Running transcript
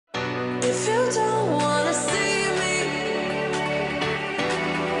don't wanna see me.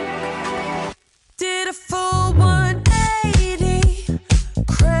 Did a full 180,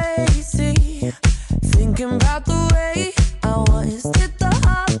 crazy, thinking about the way I was. Did the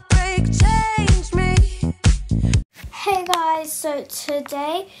heartbreak change me? Hey guys, so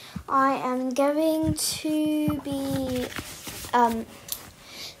today I am going to be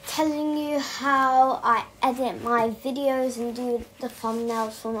telling you how I edit my videos and do the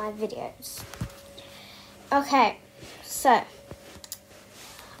thumbnails for my videos. Okay, so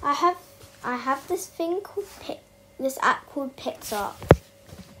I have this thing called this app called Pixar,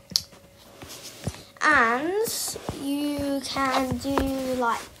 and you can do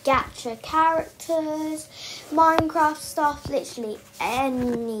like gacha characters, Minecraft stuff, literally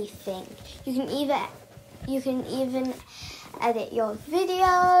anything. You can even edit your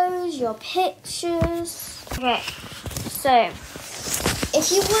videos, your pictures. Okay, so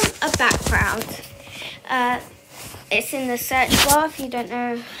if you want a background, it's in the search bar. If you don't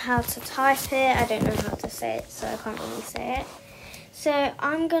know how to type it, I don't know how to say it, so I can't really say it. So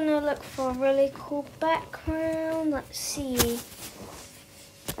I'm gonna look for a really cool background. Let's see.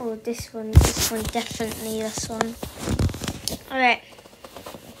 Oh, this one, definitely this one. Okay.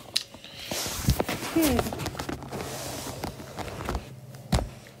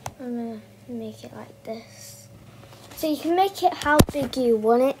 I'm gonna make it like this. So you can make it how big you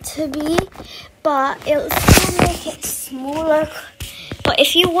want it to be, but it'll still make it smaller. But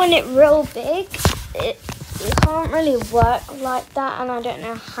if you want it real big, it can't really work like that, and I don't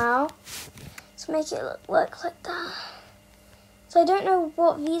know how to make it work like that. So I don't know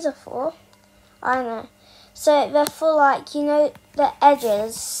what these are for. I don't know. So they're for, like, you know, the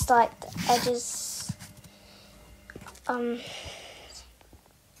edges, like the edges. Oh,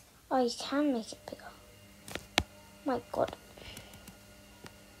 you can make it bigger. My God.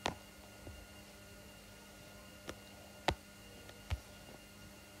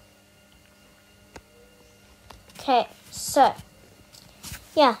 Okay, so,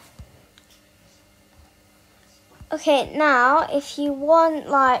 yeah. Okay, now, if you want,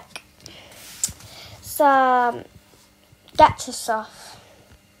 like, some gacha stuff,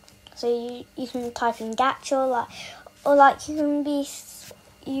 so you can type in gacha, or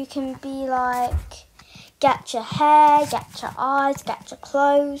you can be like gacha hair, gacha eyes, gacha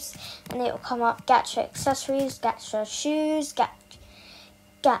clothes, and it will come up gacha accessories, gacha shoes,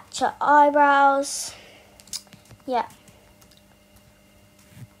 gacha eyebrows. Yeah.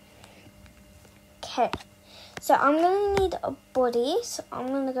 Okay. So I'm going to need a body, so I'm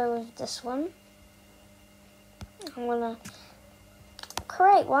going to go with this one. I'm going to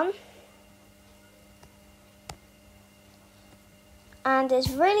create one. And it's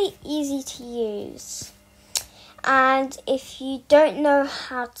really easy to use. And if you don't know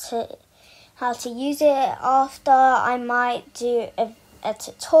how to use it after, I might do a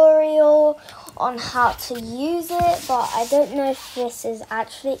tutorial on how to use it, but I don't know if this is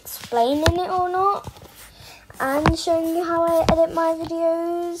actually explaining it or not and showing you how I edit my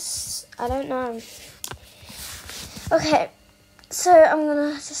videos. I don't know. Okay, so I'm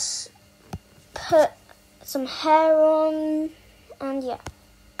gonna just put some hair on, and yeah,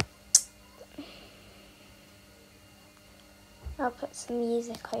 I'll put some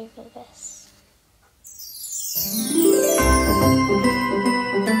music over this.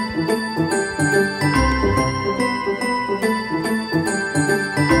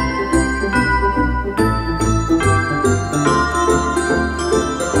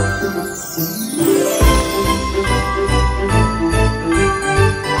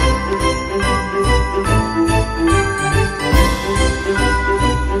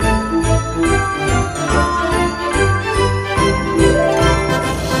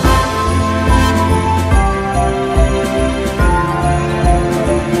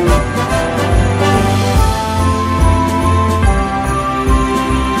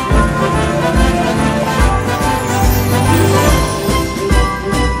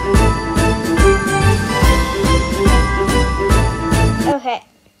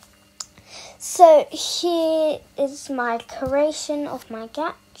 So here is my creation of my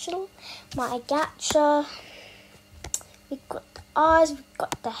gacha. We've got the eyes, we've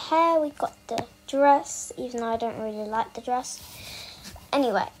got the hair, we've got the dress, even though I don't really like the dress.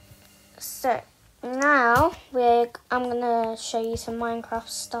 Anyway, so now I'm gonna show you some Minecraft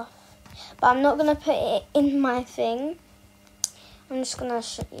stuff, but I'm not gonna put it in my thing. I'm just gonna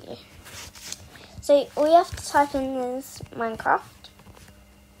show you. So all you have to type in is Minecraft.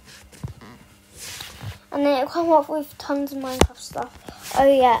 And then it'll come up with tons of Minecraft stuff. Oh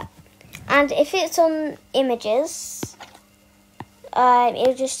yeah. And if it's on images,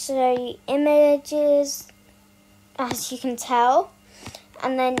 it'll just show you images, as you can tell.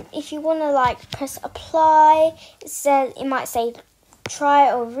 And then if you want to like press apply, it might say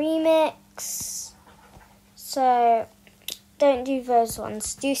try or remix. So don't do those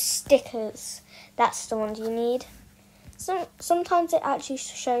ones. Do stickers. That's the ones you need. Sometimes it actually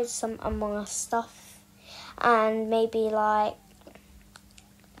shows some Among Us stuff, and maybe like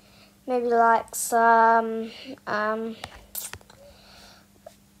some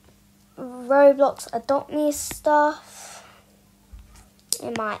Roblox Adopt Me stuff.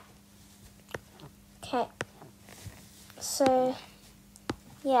 It might. Okay. So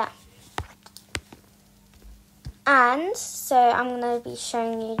yeah. And so I'm going to be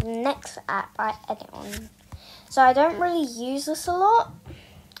showing you the next app I edit on. So I don't really use this a lot,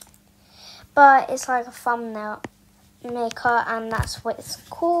 but it's like a thumbnail maker, and that's what it's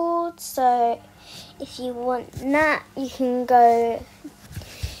called. So if you want that, you can go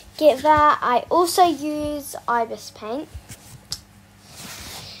get that. I also use Ibis Paint,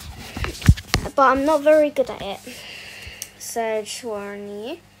 but I'm not very good at it, so just warning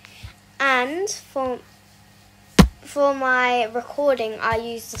you. And for my recording, I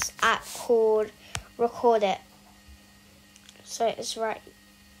use this app called Record It. So it's this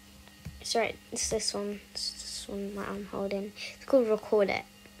one. It's this one that I'm holding. It's called Record It.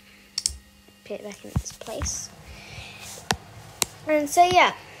 Put it back in its place. And so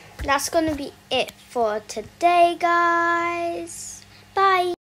yeah, that's gonna be it for today, guys. Bye.